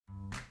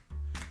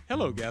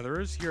Hello,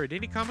 gatherers. Here at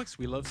Indie Comics,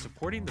 we love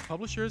supporting the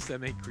publishers that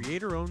make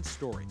creator-owned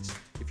stories.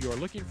 If you are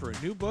looking for a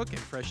new book and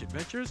fresh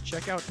adventures,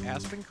 check out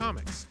Aspen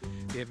Comics.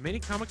 They have many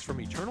comics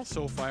from Eternal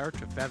Soulfire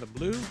to Fathom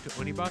Blue to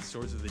Onibot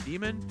Swords of the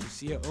Demon to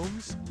Sia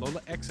Ohms,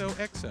 Lola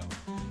XOXO.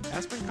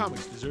 Aspen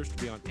Comics deserves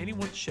to be on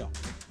anyone's shelf.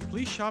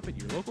 Please shop at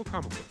your local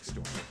comic book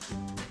store.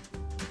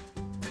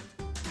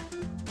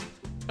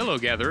 Hello,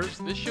 gatherers.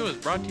 This show is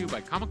brought to you by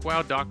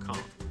ComicWow.com.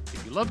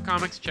 If you love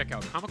comics, check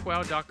out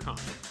ComicWow.com,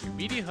 your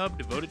media hub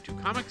devoted to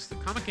comics, the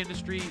comic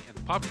industry, and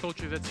the pop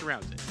culture that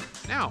surrounds it.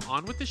 Now,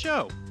 on with the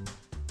show.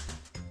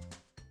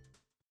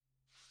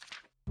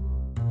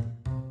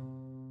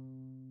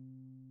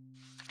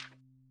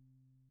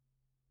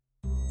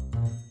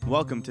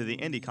 Welcome to the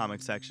Indie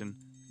Comics section.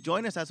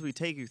 Join us as we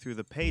take you through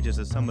the pages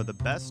of some of the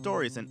best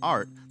stories and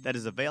art that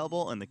is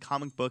available in the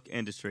comic book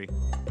industry.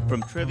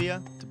 From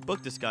trivia to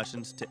book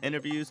discussions to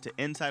interviews to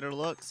insider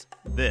looks,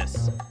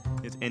 this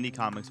is Indie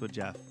Comics with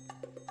Jeff.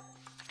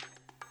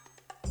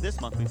 This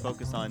month we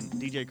focus on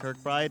DJ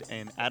Kirkbride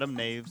and Adam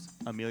Nave's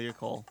Amelia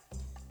Cole.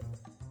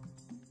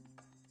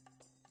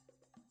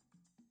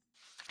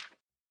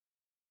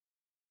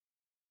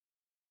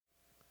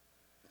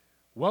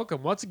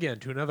 Welcome once again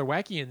to another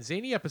wacky and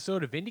zany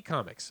episode of Indie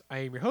Comics. I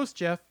am your host,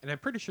 Jeff, and I'm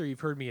pretty sure you've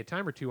heard me a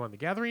time or two on The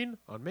Gathering,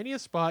 on many a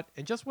spot,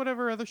 and just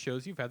whatever other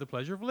shows you've had the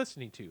pleasure of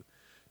listening to.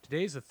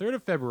 Today is the 3rd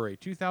of February,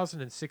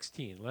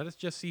 2016. Let us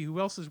just see who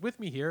else is with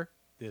me here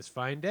this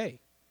fine day.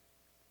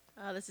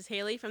 This is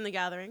Haley from The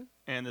Gathering.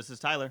 And this is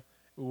Tyler.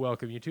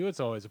 Welcome, you two. It's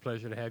always a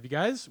pleasure to have you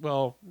guys.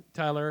 Well,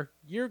 Tyler,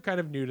 you're kind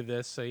of new to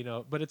this,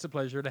 so but it's a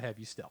pleasure to have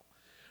you still.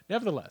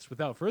 Nevertheless,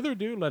 without further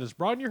ado, let us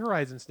broaden your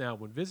horizons now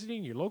when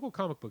visiting your local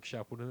comic book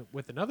shop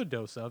with another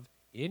dose of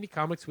Indie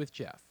Comics with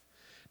Jeff.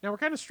 Now, we're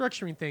kind of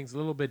structuring things a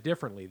little bit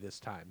differently this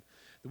time.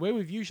 The way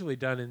we've usually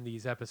done in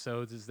these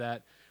episodes is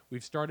that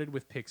we've started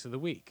with Picks of the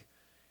Week.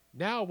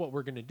 Now, what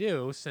we're going to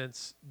do,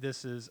 since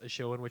this is a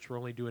show in which we're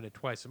only doing it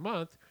twice a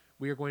month,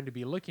 we are going to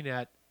be looking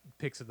at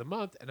Picks of the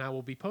Month, and I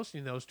will be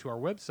posting those to our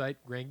website,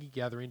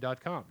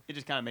 grandgeekgathering.com. It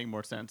just kind of makes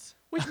more sense.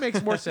 Which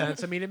makes more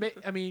sense. I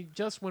mean,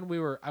 just when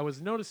I was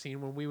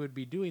noticing when we would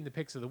be doing the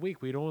Picks of the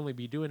Week, we'd only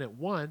be doing it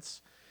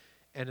once,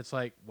 and it's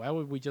like, why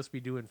would we just be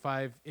doing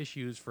 5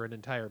 issues for an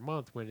entire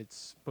month when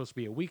it's supposed to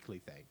be a weekly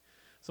thing?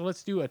 So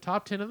let's do a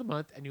top 10 of the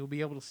month, and you'll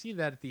be able to see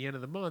that at the end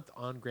of the month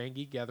on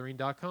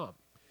grandgeekgathering.com.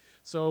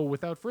 So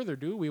without further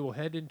ado, we will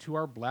head into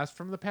our Blast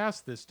from the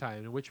Past this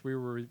time, in which we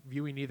were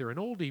reviewing either an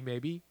oldie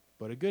maybe,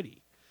 but a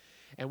goodie.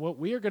 And what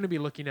we are going to be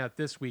looking at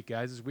this week,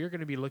 guys, is we are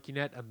going to be looking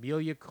at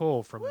Amelia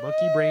Cole from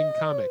Monkey Brain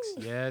Comics.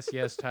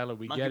 Yes, Tyler,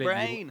 we get it.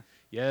 Brain.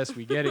 Yes,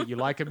 we get it. You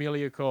like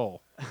Amelia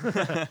Cole.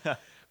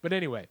 But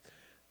anyway,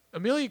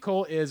 Amelia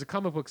Cole is a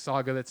comic book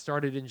saga that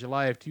started in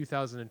July of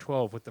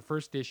 2012 with the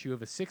first issue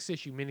of a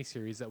 6-issue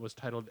miniseries that was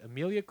titled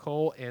Amelia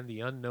Cole and the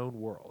Unknown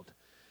World.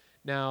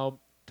 Now,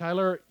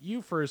 Tyler,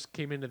 you first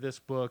came into this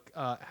book.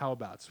 How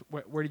about?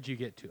 Where did you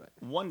get to it?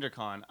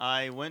 WonderCon.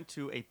 I went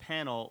to a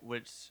panel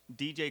which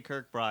DJ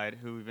Kirkbride,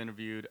 who we've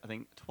interviewed, I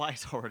think,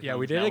 twice already. Yeah,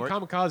 we did it at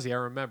Kamikaze, I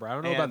remember. I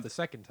don't know about the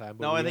second time.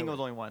 But no, I think it was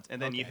only once.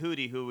 And then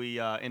Yehudi, who we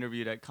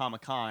interviewed at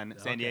Comic-Con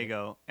San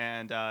Diego.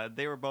 And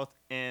they were both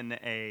in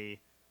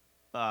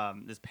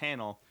this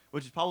panel,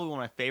 which is probably one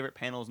of my favorite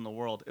panels in the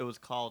world. It was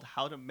called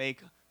How to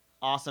Make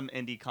Awesome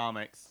Indie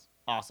Comics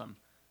Awesome.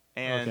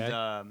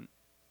 And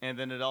and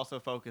then it also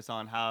focused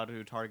on how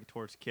to target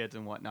towards kids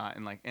and whatnot,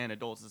 and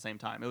adults at the same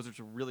time. It was just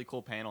a really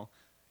cool panel,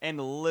 and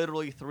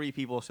literally 3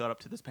 people showed up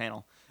to this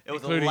panel. It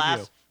was including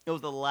you. It was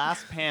the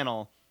last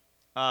panel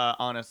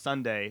on a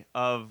Sunday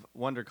of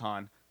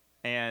WonderCon,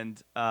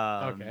 and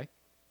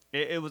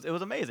it was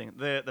amazing.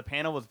 The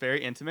panel was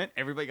very intimate.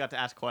 Everybody got to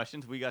ask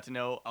questions. We got to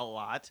know a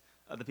lot.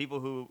 The people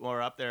who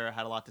were up there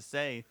had a lot to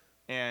say.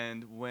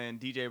 And when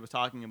DJ was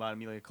talking about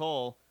Amelia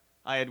Cole,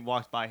 I had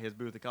walked by his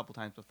booth a couple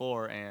times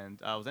before, and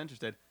I was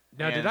interested.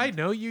 Now, did I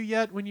know you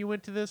yet when you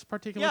went to this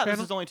particular panel? Yeah,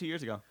 this was only 2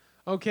 years ago.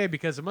 Okay,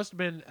 because it must have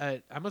been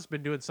I must have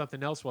been doing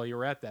something else while you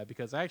were at that,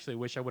 because I actually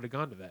wish I would have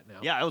gone to that now.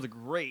 Yeah, it was a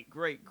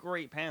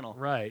great panel.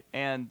 Right.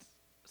 And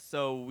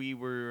so we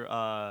were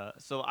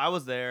so I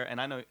was there,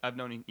 and I've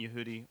known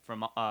Yehudi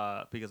from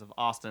because of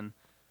Austin,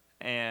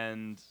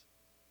 and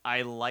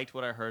I liked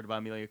what I heard about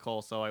Amelia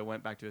Cole, so I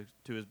went back to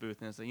his booth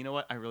and I said, you know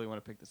what, I really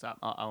want to pick this up.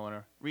 I want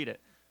to read it.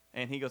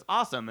 And he goes,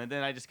 awesome. And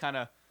then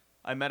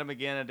I met him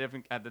again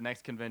at the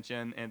next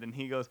convention, and then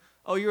he goes,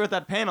 oh, you were at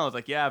that panel. I was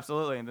like, yeah,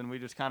 absolutely. And then we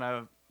just kind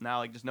of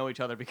now just know each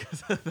other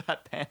because of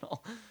that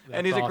panel.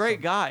 And he's awesome. A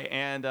great guy,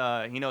 and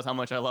he knows how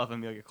much I love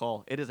Amelia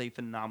Cole. It is a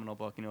phenomenal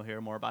book, and you'll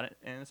hear more about it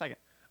in a second.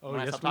 Oh,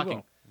 yes,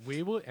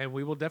 we will.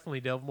 We will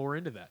definitely delve more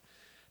into that.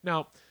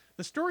 Now,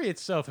 the story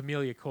itself,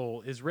 Amelia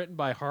Cole, is written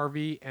by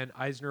Harvey and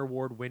Eisner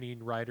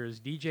Award-winning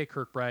writers DJ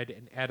Kirkbride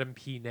and Adam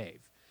P.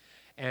 Nave.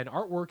 And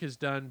artwork is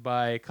done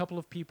by a couple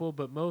of people,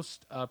 but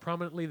most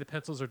prominently the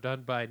pencils are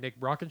done by Nick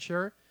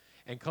Brockenshire,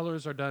 and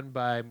colors are done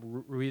by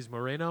Ruiz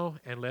Moreno,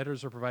 and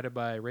letters are provided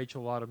by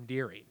Rachel Autumn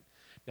Deering.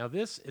 Now,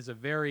 this is a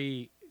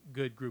very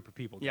good group of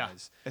people,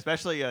 guys.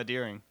 Especially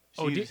Deering.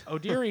 She's-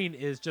 Odeering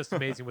is just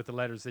amazing with the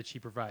letters that she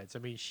provides. I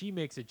mean, she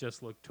makes it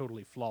just look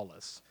totally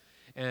flawless.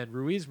 And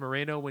Ruiz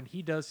Moreno, when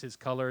he does his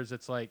colors,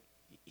 it's like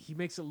he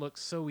makes it look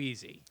so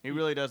easy. he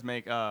really does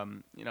make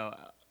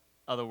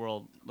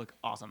Otherworld look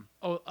awesome.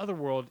 Oh,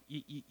 Otherworld,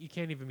 you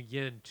can't even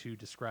begin to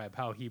describe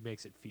how he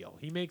makes it feel.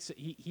 He makes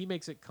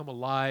it come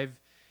alive,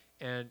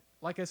 and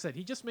like I said,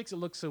 he just makes it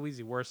look so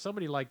easy. Whereas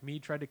somebody like me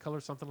tried to color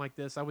something like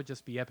this, I would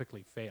just be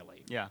epically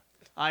failing. Yeah,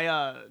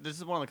 this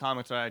is one of the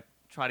comics where I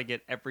try to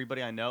get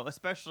everybody I know,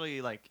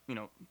 especially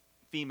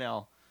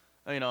female.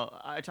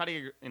 I try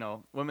to get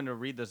women to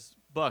read this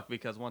book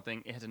because one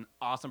thing, it has an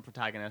awesome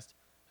protagonist,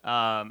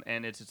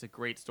 and it's just a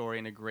great story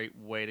and a great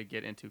way to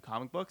get into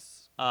comic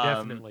books.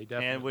 Definitely.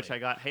 And which I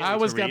got Haley I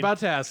was to read. about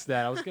to ask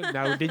that. I was gonna.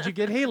 Now, did you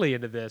get Haley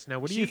into this? Now,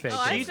 what do you think? Oh,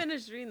 I Haley?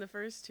 finished reading the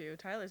first two.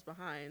 Tyler's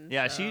behind.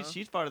 Yeah, so.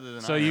 she's farther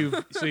than So I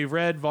am. you've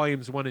read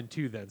volumes 1 and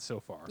 2 then so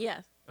far.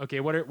 Yeah. Okay.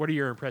 What are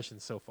your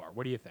impressions so far?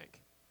 What do you think?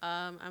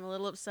 I'm a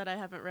little upset I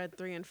haven't read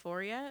 3 and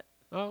 4 yet.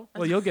 Oh,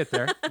 well, you'll get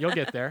there. You'll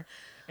get there.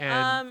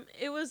 And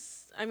It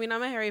was. I mean,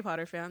 I'm a Harry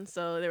Potter fan,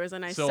 so there was a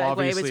nice So segue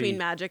obviously- between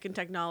magic and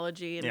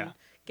technology and Yeah.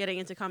 getting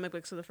into comic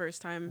books for the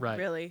first time. Right.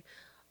 Really.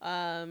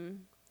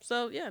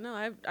 So yeah, no,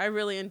 I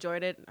really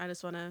enjoyed it. I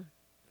just want to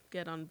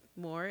get on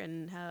more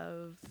and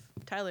have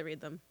Tyler read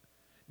them.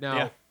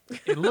 now,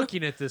 in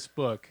looking at this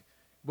book,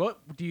 what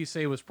do you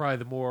say was probably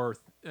the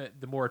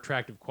more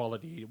attractive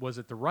quality? Was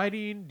it the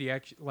writing, the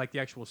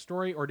actual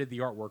story, or did the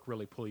artwork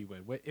really pull you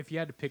in? If you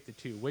had to pick the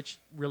two, which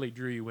really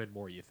drew you in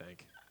more? You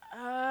think?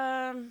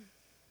 I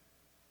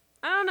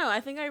don't know. I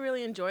think I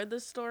really enjoyed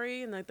this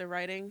story and the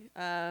writing.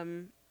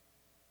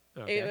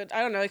 Okay.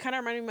 I don't know. It kind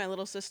of reminded me of my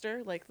little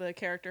sister, like the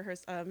character,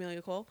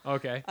 Amelia Cole.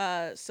 Okay.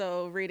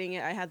 So reading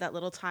it, I had that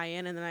little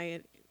tie-in, and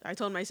then I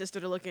told my sister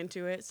to look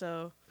into it.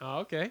 So Oh,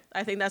 okay.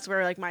 I think that's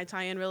where my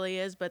tie-in really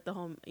is, but the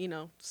whole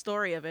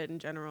story of it in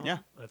general. Yeah.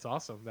 That's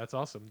awesome. That's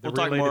awesome. The We'll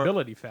talk more-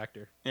 relatability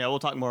factor. Yeah, we'll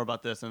talk more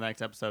about this in the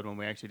next episode when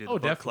we actually do the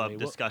book definitely. club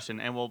discussion,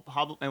 and we'll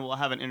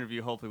have an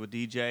interview hopefully with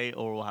DJ,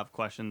 or we'll have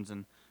questions,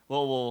 and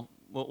we'll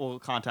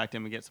contact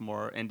him and get some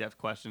more in-depth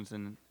questions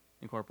and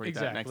incorporate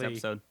that next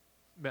Exactly.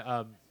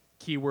 episode.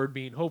 Keyword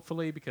being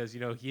hopefully, because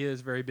he is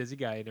a very busy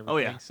guy and everything. Oh,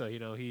 yeah. So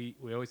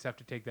we always have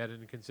to take that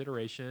into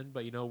consideration.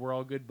 But we're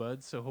all good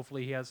buds, so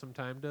hopefully he has some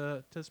time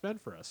to spend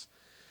for us.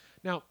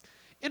 Now,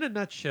 in a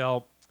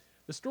nutshell,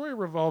 the story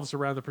revolves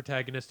around the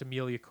protagonist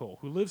Amelia Cole,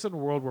 who lives in a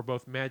world where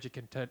both magic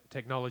and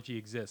technology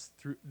exist,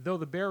 though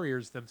the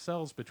barriers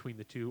themselves between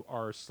the two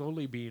are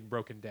slowly being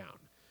broken down.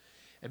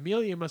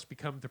 Amelia must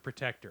become the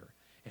protector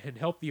and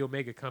help the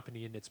Omega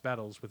Company in its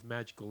battles with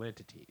magical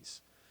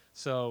entities.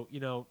 So,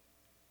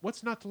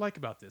 what's not to like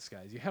about this,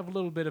 guys? You have a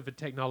little bit of a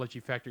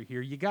technology factor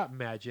here. You got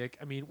magic.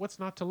 I mean, what's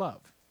not to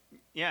love?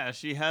 Yeah,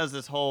 she has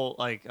this whole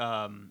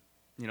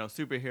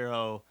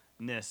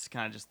superhero-ness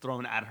kind of just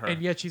thrown at her.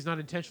 And yet she's not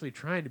intentionally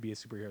trying to be a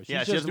superhero. She's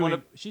Yeah, she just doesn't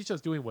wanna- she's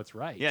just doing what's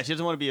right. Yeah, she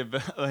doesn't want to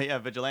be a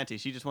vigilante.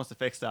 She just wants to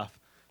fix stuff.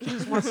 She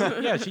just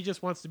wants she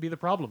just wants to be the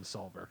problem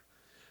solver.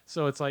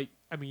 So it's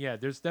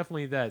there's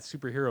definitely that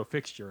superhero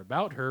fixture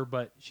about her,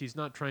 but she's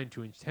not trying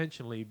to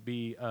intentionally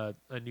be a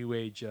new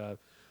age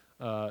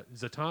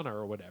Zatanna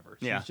or whatever.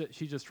 Yeah.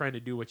 She's just trying to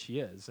do what she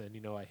is. And,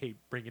 I hate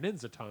bringing in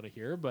Zatanna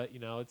here, but,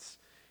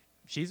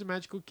 she's a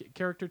magical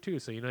character too.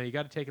 So, you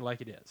got to take it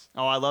like it is.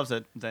 Oh, I love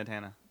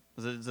Zatanna.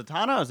 Is it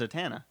Zatanna or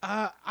Zatanna?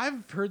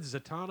 I've heard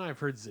Zatanna. I've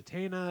heard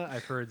Zatanna.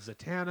 I've heard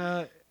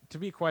Zatanna. To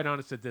be quite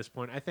honest at this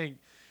point, I think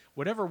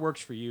whatever works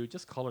for you,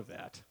 just call her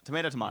that.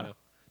 Tomato, You tomato. know?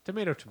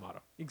 Tomato,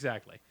 tomato.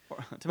 Exactly.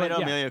 Tomato,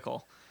 yeah. Amelia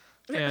Cole.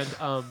 And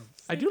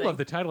I do thing. love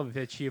the title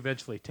that she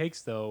eventually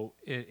takes, though,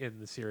 in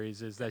the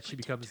series, is that she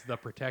becomes the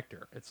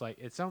protector. It's like,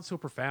 it sounds so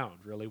profound,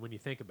 really, when you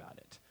think about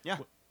it. Yeah.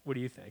 What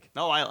do you think?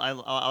 No, I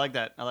like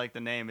that. I like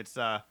the name. It's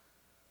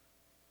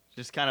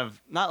just kind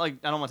of not like,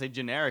 I don't want to say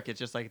generic. It's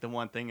just like the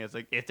one thing is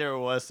like, if there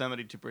was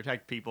somebody to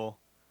protect people,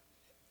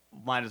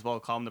 might as well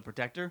call him the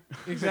protector.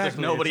 Exactly. There's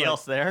nobody It's like-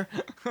 else there.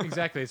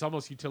 Exactly. It's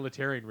almost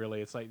utilitarian,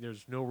 really. It's like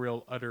there's no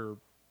real utter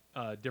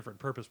different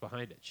purpose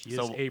behind it. She is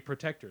So- a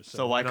protector.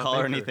 so why why not call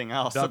her make anything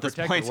else The at this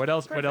protector. point? What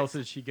else? What Perfect. else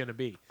is she gonna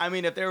be? I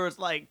mean, if there was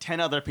like 10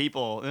 other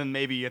people, then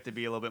maybe you have to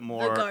be a little bit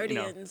more. The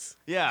Guardians.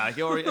 Yeah,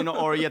 or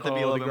you have to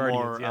be a Oh, little the bit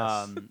more.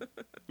 Guardians,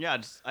 Yeah,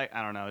 just I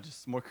don't know,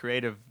 just more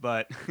creative.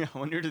 But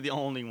when you're the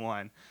only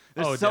one,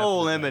 they're Oh, so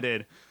definitely.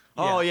 limited.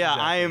 Oh yeah,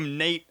 exactly. I am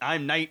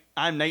Nate.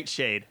 I'm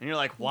Nightshade, and you're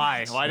like,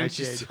 why? Why didn't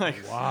you Nightshade. like?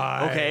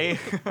 Why? Okay.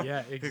 Yeah,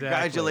 exactly.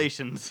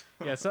 Congratulations.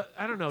 Yeah, so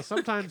I don't know.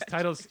 Sometimes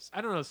titles,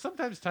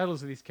 sometimes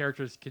titles of these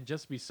characters can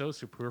just be so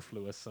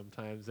superfluous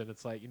sometimes, and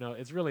it's like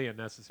it's really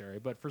unnecessary.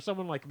 But for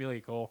someone like Amelia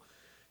Cole,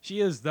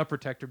 she is the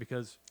protector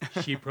because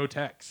she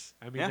protects.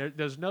 I mean, Yeah.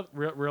 there's no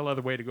real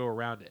other way to go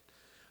around it.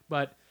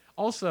 But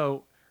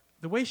also,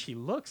 the way she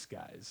looks,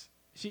 guys,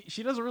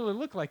 she doesn't really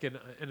look like an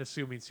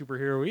assuming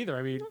superhero either.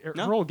 I mean,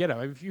 No. her whole getup.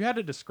 I mean, if you had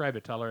to describe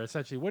it, Tyler,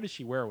 essentially, what does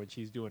she wear when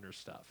she's doing her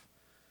stuff?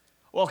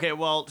 Okay,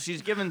 well,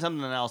 she's given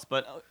something else,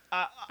 but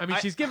I mean,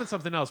 she's given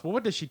something else, but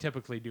what does she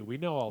typically do? We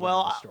know all that in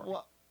well, the story.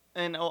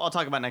 and I'll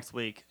talk about next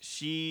week.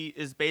 She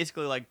is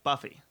basically like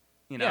Buffy,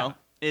 you know.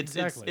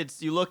 Exactly.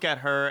 it's you look at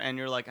her and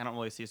you're like, I don't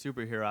really see a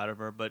superhero out of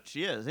her, but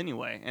she is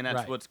anyway, and that's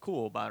Right. what's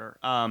cool about her.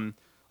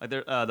 Like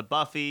the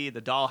Buffy,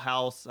 the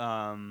Dollhouse,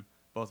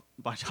 both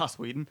by Joss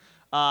Whedon.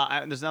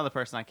 There's another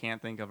person I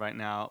can't think of right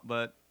now,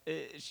 but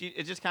it's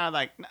just kind of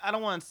like, I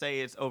don't want to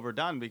say it's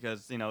overdone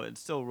because it's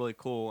still really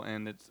cool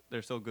and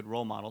they're still good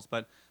role models,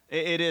 but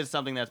it is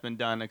something that's been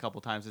done a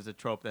couple times. It's a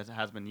trope that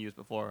has been used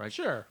before. Like,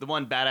 Sure. the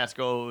one badass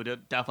girl who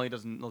definitely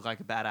doesn't look like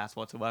a badass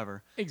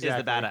whatsoever Exactly.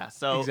 is the badass.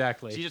 So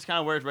Exactly. she just kind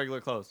of wears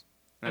regular clothes.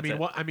 That's it.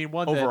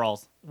 One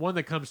Overalls. one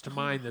that comes to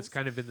mind that's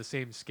kind of in the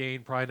same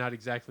skein, probably not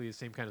exactly the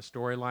same kind of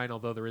storyline,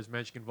 although there is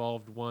magic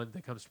involved. One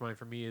that comes to mind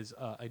for me is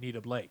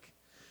Anita Blake,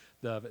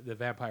 the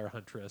vampire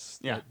huntress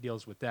that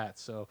deals with that.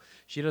 So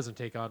she doesn't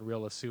take on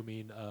real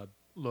assuming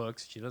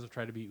looks. She doesn't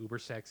try to be uber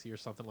sexy or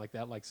something like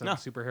that, like some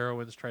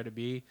superheroines try to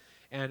be.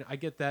 And I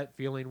get that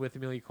feeling with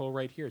Amelia Cole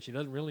right here. She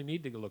doesn't really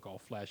need to look all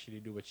flashy to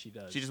do what she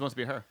does. She just wants to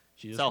be her.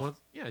 She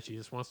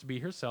just wants to be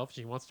herself.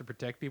 She wants to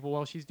protect people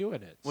while she's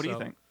doing it. What do you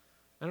think?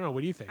 I don't know.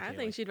 What do you think? I Kaylee?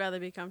 think she'd rather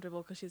be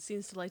comfortable because she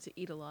seems to like to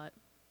eat a lot.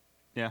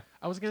 Yeah.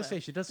 I was gonna say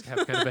she does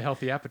have kind of a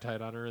healthy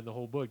appetite on her in the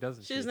whole book,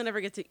 doesn't she? She doesn't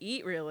ever get to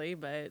eat really,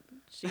 but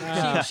she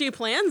Ah. she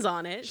plans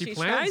on it. She tries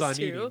plans on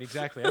to. eating,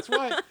 exactly.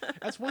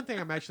 That's one thing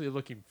I'm actually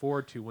looking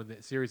forward to when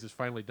the series is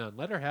finally done.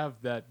 Let her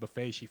have that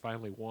buffet she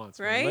finally wants.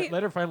 man. Right?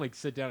 Let her finally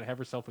sit down and have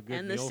herself a good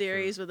And meal. the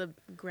series with a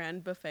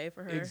grand buffet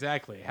for her.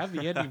 Exactly. Have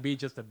the ending be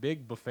just a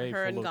big buffet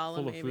Her and full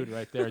Gollum, of food maybe.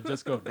 right there. And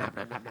just go nom,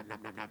 nom, nom, nom,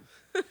 nom, nom,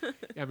 nom.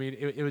 I mean,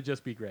 it would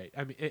just be great.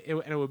 I mean,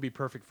 and it would be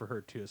perfect for her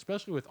too,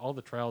 especially with all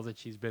the trials that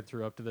she's been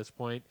through up to this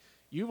point.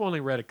 You've only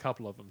read a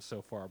couple of them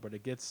so far, but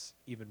it gets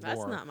even That's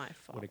more not my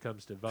fault. when it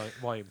comes to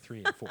volume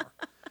 3 and 4.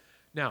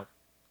 Now,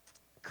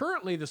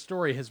 currently the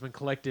story has been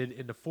collected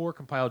into 4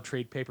 compiled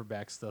trade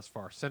paperbacks thus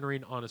far,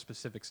 centering on a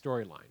specific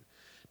storyline.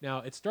 Now,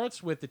 it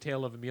starts with the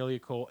tale of Amelia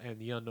Cole and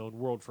the Unknown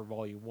World for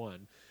volume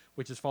 1,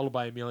 which is followed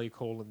by Amelia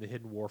Cole and the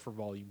Hidden War for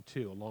volume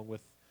 2, along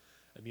with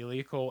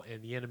Amelia Cole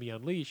and the Enemy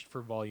Unleashed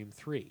for volume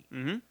 3.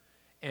 Mm-hmm.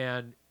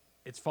 And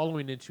it's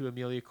following into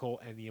Amelia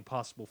Cole and the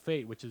Impossible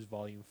Fate, which is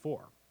volume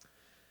 4.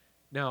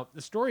 Now,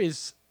 the story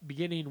is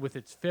beginning with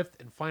its 5th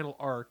and final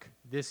arc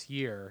this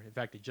year. In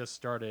fact, it just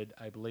started.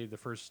 I believe the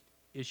first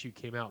issue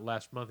came out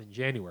last month in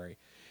January.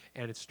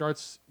 And it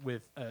starts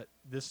with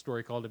this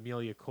story called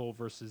Amelia Cole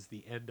versus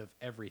the End of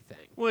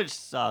Everything. Which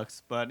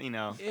sucks, but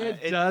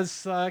It does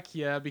suck,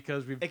 yeah,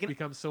 because we've It can-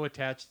 become so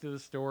attached to the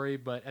story.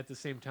 But at the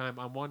same time,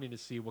 I'm wanting to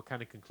see what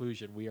kind of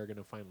conclusion we are going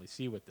to finally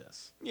see with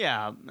this.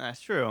 Yeah,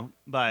 that's true.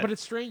 But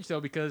It's strange,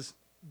 though, because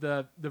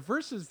the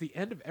versus the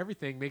End of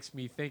Everything makes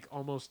me think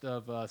almost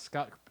of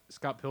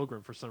Scott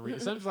Pilgrim for some reason.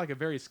 It sounds like a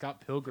very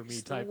Scott Pilgrim-y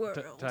It's the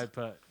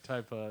world.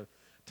 type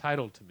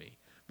title to me,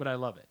 but I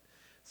love it.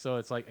 So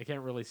it's like I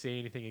can't really say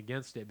anything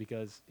against it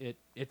because it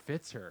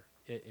fits her.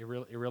 It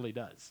really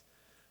does.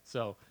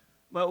 So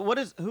but what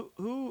is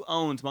who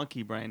owns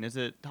Monkey Brain? Is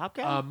it Top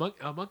Cat?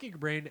 Monkey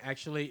Brain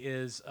actually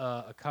is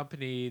a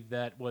company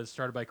that was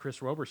started by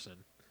Chris Roberson,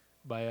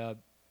 by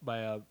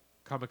a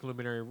comic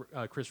luminary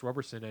Chris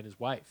Roberson and his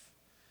wife.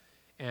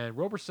 And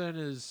Roberson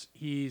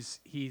he's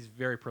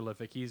very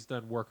prolific. He's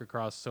done work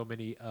across so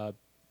many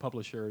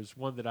publishers.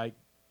 One that I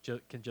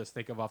can just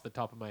think of off the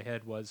top of my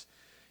head was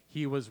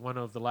he was one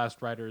of the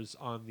last writers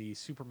on the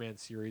Superman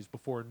series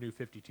before New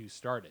 52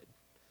 started.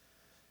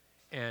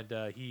 And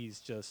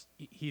he's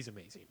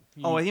amazing.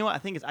 You know what? I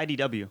think it's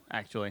IDW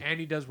actually. And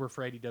he does work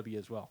for IDW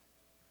as well.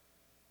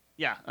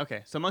 Yeah.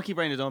 Okay. So Monkey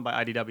Brain is owned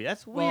by IDW.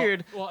 That's Well-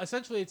 weird. Well,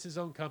 essentially, it's his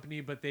own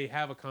company, but they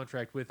have a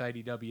contract with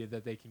IDW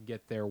that they can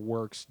get their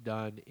works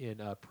done in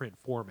a print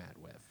format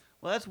with.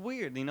 Well, that's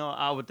weird.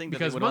 I would think that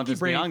Because they would want Monkey this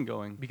to be Brain-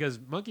 ongoing. Because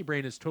Monkey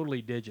Brain is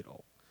totally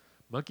digital.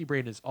 Monkey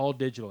Brain is all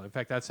digital. In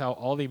fact, that's how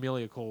all the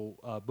Amelia Cole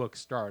books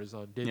start, is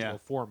on digital Yeah.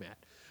 format.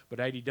 But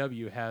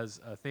IDW has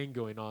a thing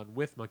going on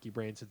with Monkey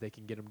Brain so they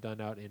can get them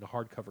done out in a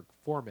hardcover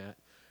format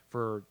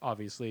for,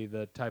 obviously,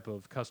 the type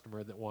of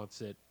customer that wants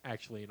it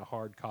actually in a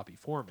hard copy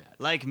format.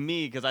 Like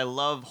me, because I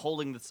love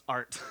holding this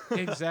art.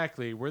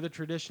 Exactly. We're the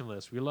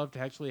traditionalists. We love to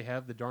actually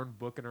have the darn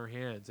book in our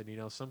hands.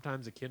 And,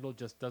 sometimes a Kindle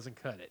just doesn't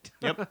cut it.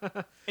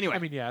 Yep. Anyway. I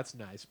mean, yeah, it's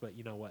nice, but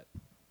you know what?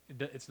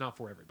 It's not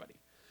for everybody.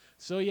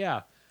 So,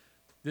 yeah,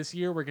 this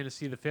year we're going to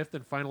see the 5th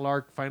and final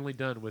arc finally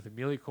done with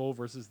Amelia Cole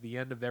versus the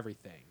End of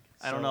Everything.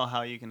 I don't know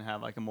how you can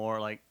have like a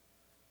more like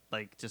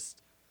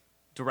just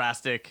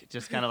drastic,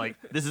 just kind of like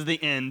this is the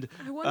end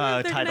I wonder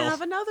if they're title. gonna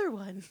have another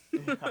one.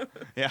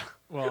 Yeah.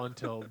 Well,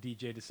 until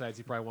DJ decides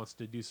he probably wants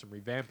to do some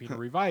revamping or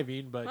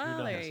reviving, but Well,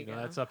 who there knows? you go.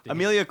 That's up to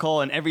Amelia Cole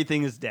and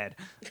everything is dead.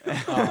 him.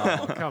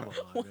 Oh, come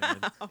on,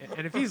 man.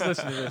 And if he's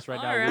listening to this right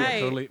now, All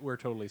right. we're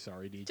totally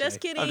sorry, DJ. Just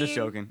kidding. I'm just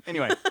joking.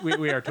 Anyway,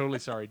 We are totally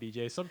sorry,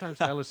 DJ. Sometimes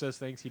Tyler says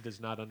things he does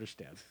not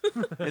understand.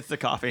 it's the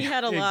coffee. He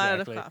had a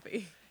lot Exactly. of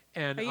coffee.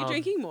 And Are you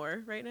drinking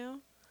more right now?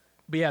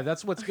 But yeah,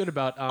 that's what's good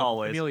about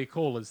Always. Amelia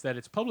Cole is that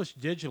it's published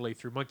digitally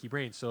through Monkey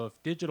Brain. So if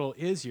digital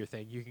is your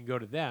thing, you can go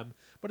to them.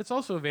 But it's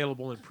also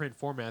available in print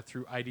format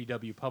through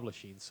IDW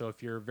Publishing. So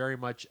if you're very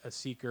much a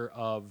seeker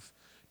of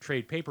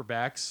trade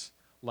paperbacks,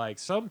 like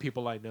some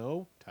people I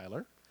know,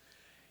 Tyler,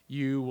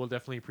 you will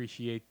definitely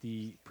appreciate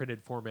the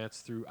printed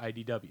formats through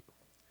IDW.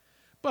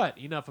 But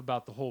enough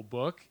about the whole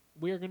book.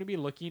 We are going to be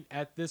looking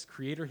at this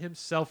creator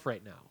himself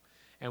right now.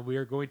 And we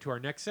are going to our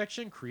next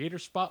section, Creator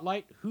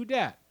Spotlight, Who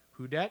Dat?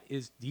 Who Dat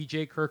is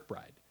DJ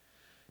Kirkbride.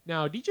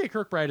 Now, DJ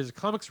Kirkbride is a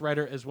comics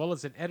writer as well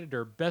as an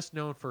editor best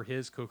known for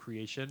his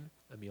co-creation,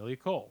 Amelia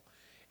Cole,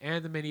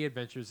 and the many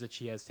adventures that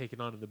she has taken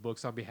on in the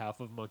books on behalf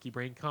of Monkey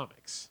Brain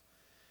Comics.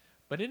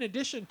 But in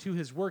addition to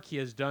his work he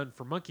has done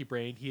for Monkey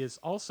Brain, he has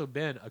also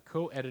been a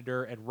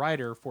co-editor and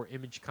writer for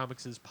Image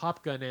Comics'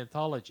 Pop Gun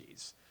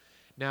anthologies.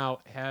 Now,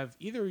 have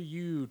either of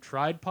you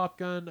tried Pop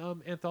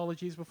Gun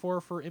anthologies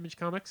before for Image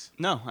Comics?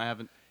 No, I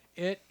haven't.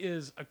 It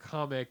is a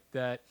comic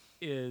that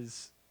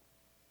it's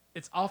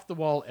off the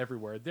wall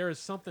everywhere. There is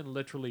something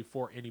literally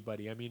for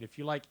anybody. I mean, if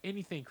you like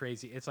anything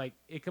crazy, it's like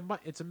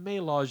it's a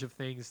melange of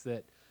things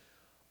that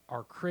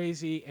are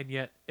crazy and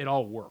yet it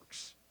all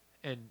works.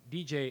 And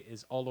DJ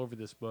is all over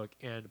this book,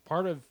 and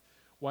part of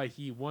why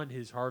he won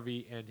his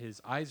Harvey and his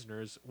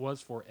Eisners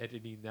was for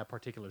editing that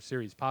particular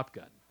series, Pop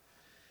Gun.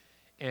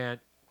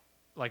 And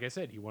like I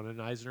said, he won an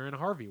Eisner and a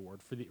Harvey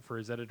Award for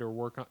his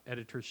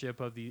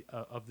editorship of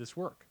this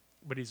work.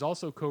 But he's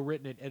also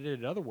co-written and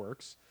edited other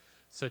works,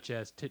 such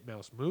as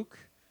Titmouse Mook.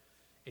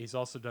 He's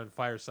also done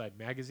Fireside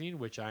Magazine,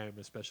 which I am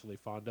especially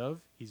fond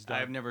of. I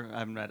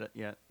haven't read it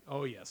yet.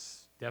 Oh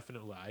yes,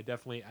 definitely. I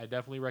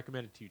definitely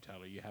recommend it to you,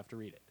 Tyler. You have to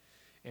read it.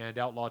 And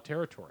Outlaw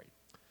Territory.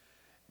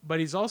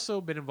 But he's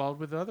also been involved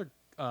with other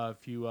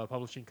few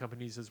publishing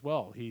companies as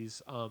well.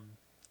 He's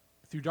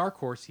through Dark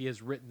Horse, he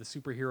has written the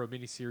superhero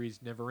miniseries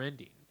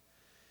Neverending.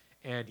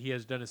 And he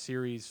has done a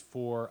series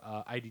for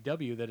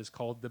IDW that is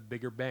called The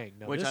Bigger Bang.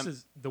 Now, this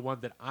is the one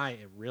that I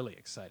am really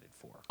excited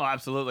for. Oh,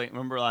 absolutely.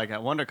 Remember, like, at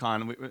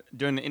WonderCon,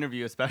 during the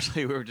interview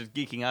especially, we were just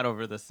geeking out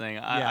over this thing.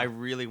 I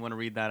really want to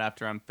read that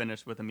after I'm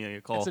finished with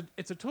Amelia Cole.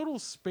 It's a total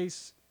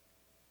space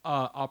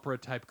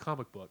opera-type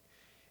comic book.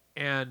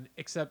 And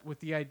except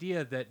with the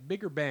idea that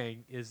Bigger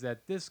Bang is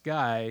that this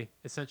guy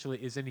essentially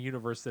is in a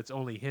universe that's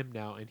only him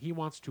now, and he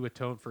wants to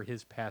atone for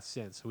his past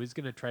sins. So he's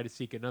going to try to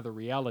seek another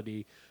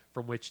reality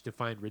from which to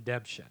find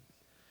redemption.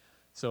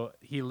 So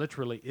he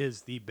literally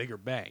is the Bigger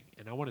Bang,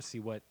 and I want to see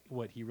what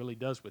he really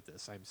does with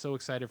this. I'm so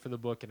excited for the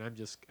book, and I'm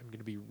going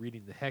to be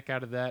reading the heck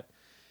out of that,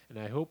 and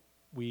I hope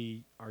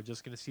we are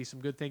just going to see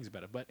some good things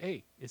about it. But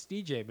hey, it's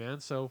DJ,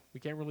 man, so we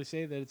can't really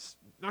say that it's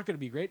not going to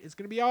be great. It's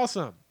going to be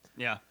awesome.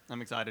 Yeah,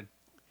 I'm excited.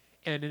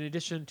 And in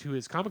addition to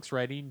his comics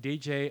writing,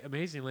 DJ,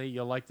 amazingly,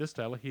 you'll like this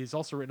title, he's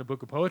also written a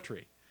book of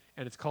poetry.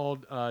 And it's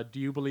called Do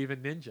You Believe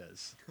in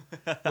Ninjas?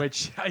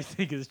 Which I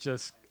think is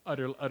just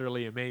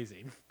utterly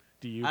amazing.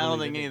 I don't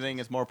think anything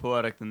is more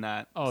poetic than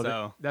that. Oh,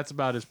 so. That's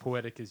about as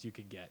poetic as you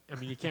can get. I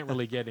mean, you can't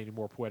really get any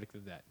more poetic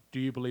than that. Do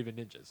you believe in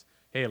ninjas?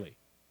 Haley,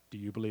 do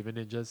you believe in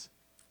ninjas?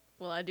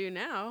 Well, I do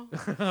now.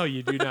 Oh,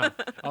 you do now.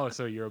 Oh,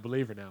 so you're a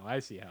believer now. I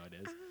see how it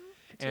is.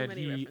 Too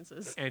many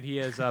references. And he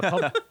has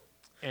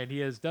and he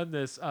has done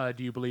this,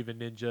 Do You Believe in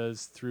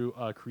Ninjas, through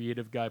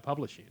Creative Guy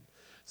Publishing.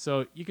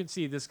 So you can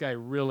see this guy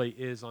really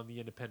is on the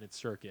independent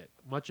circuit.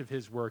 Much of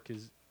his work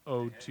is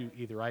owed to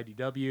either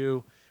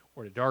IDW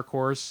or to Dark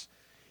Horse.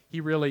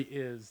 He really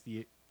is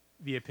the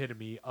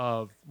epitome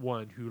of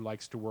one who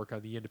likes to work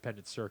on the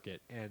independent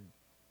circuit. And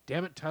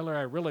damn it, Tyler,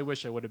 I really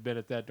wish I would have been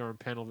at that darn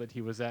panel that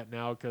he was at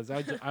now, because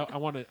I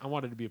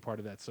wanted to be a part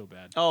of that so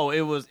bad. Oh, it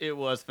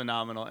was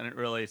phenomenal, and it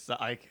really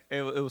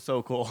it was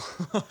so cool.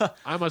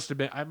 I must have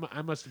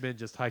been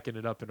just hiking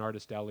it up in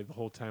Artist Alley the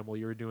whole time while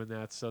you were doing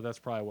that. So that's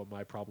probably what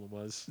my problem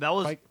was.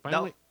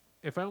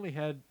 If I only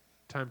had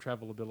time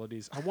travel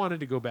abilities, I wanted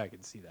to go back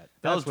and see that.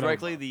 That was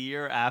directly the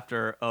year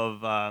after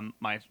of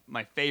my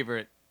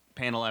favorite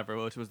panel ever,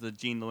 which was the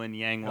Gene Luen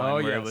Yang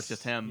one, where it was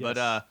just him. Yes.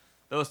 But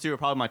those two are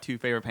probably my two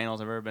favorite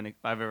panels I've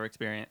ever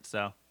experienced.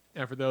 So.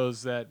 And for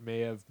those that may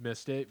have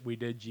missed it, we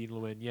did Gene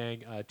Luen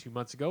Yang 2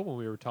 months ago when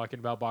we were talking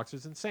about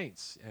Boxers and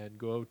Saints. And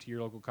go to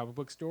your local comic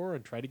book store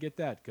and try to get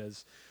that,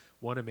 because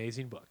one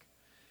amazing book.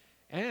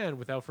 And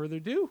without further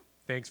ado,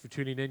 thanks for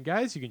tuning in,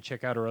 guys. You can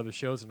check out our other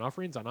shows and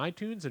offerings on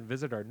iTunes and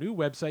visit our new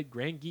website,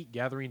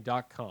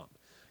 grandgeekgathering.com.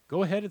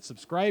 Go ahead and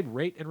subscribe,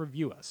 rate, and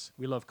review us.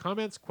 We love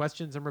comments,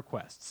 questions, and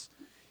requests.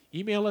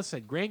 Email us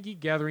at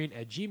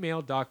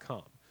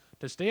grandgeekgathering@gmail.com.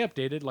 To stay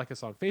updated, like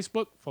us on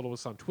Facebook, follow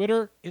us on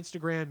Twitter,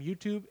 Instagram,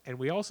 YouTube, and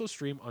we also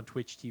stream on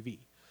Twitch TV.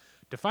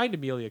 To find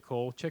Amelia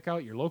Cole, check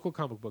out your local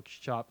comic book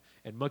shop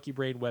and Monkey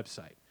Brain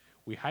website.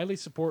 We highly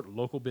support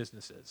local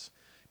businesses.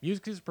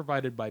 Music is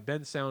provided by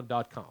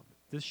bensound.com.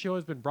 This show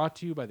has been brought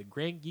to you by the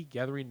Grand Geek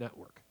Gathering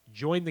Network.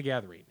 Join the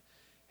gathering.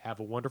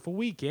 Have a wonderful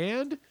week,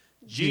 and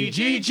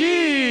GGG!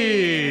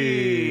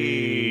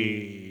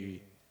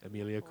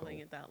 Amelia Cole. Holding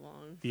it that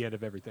long. The end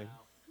of everything.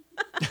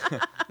 Wow.